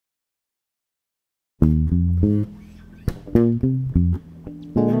You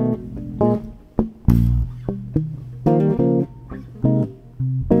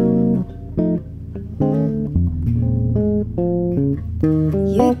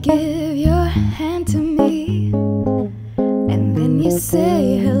give your hand to me, and then you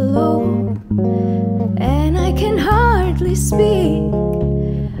say hello, and I can hardly speak.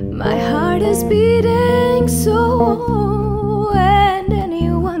 My heart is beating so, and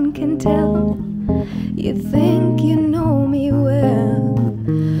anyone can tell. You think you know me well,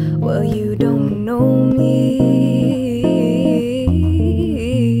 well, you don't know me.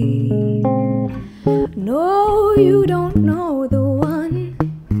 No, you don't know the one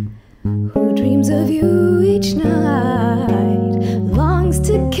who dreams of you each night, longs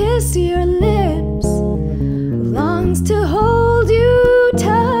to kiss your lips, longs to hold you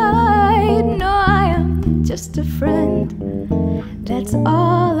tight. No, I am just a friend, that's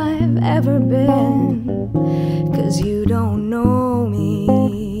all I've ever been, 'cause you don't know me.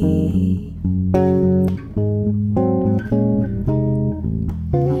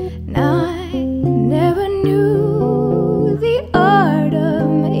 Now I never knew the art of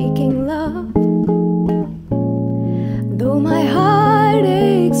making love, though my heart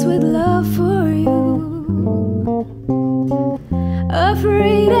aches with love for you.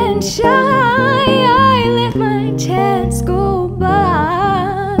 Afraid and shy, I let my chance go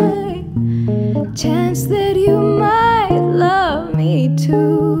by, chance that you might love me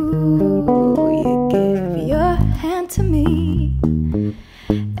too. You give your hand to me,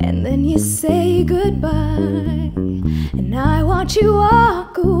 and then you say goodbye, and I watch you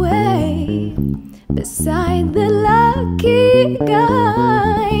walk away beside the lucky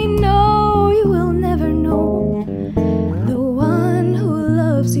guy. No, you will never know the one who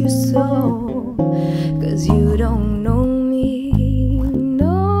loves you so, 'cause you don't know me,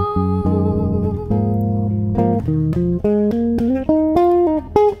 no.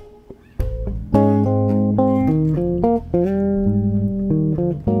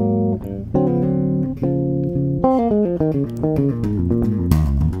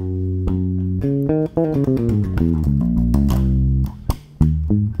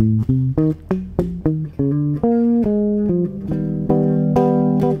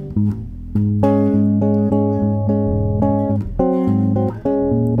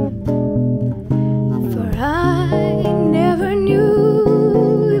 For I never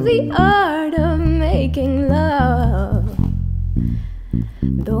knew the art of making love,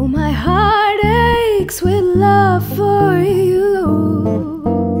 though my heart aches with love for you.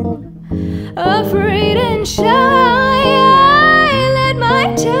 Afraid and shy, I let my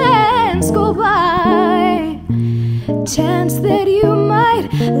chance go by, chance that you might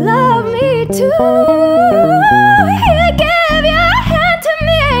love me too. You give your hand to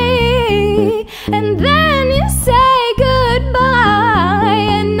me, and then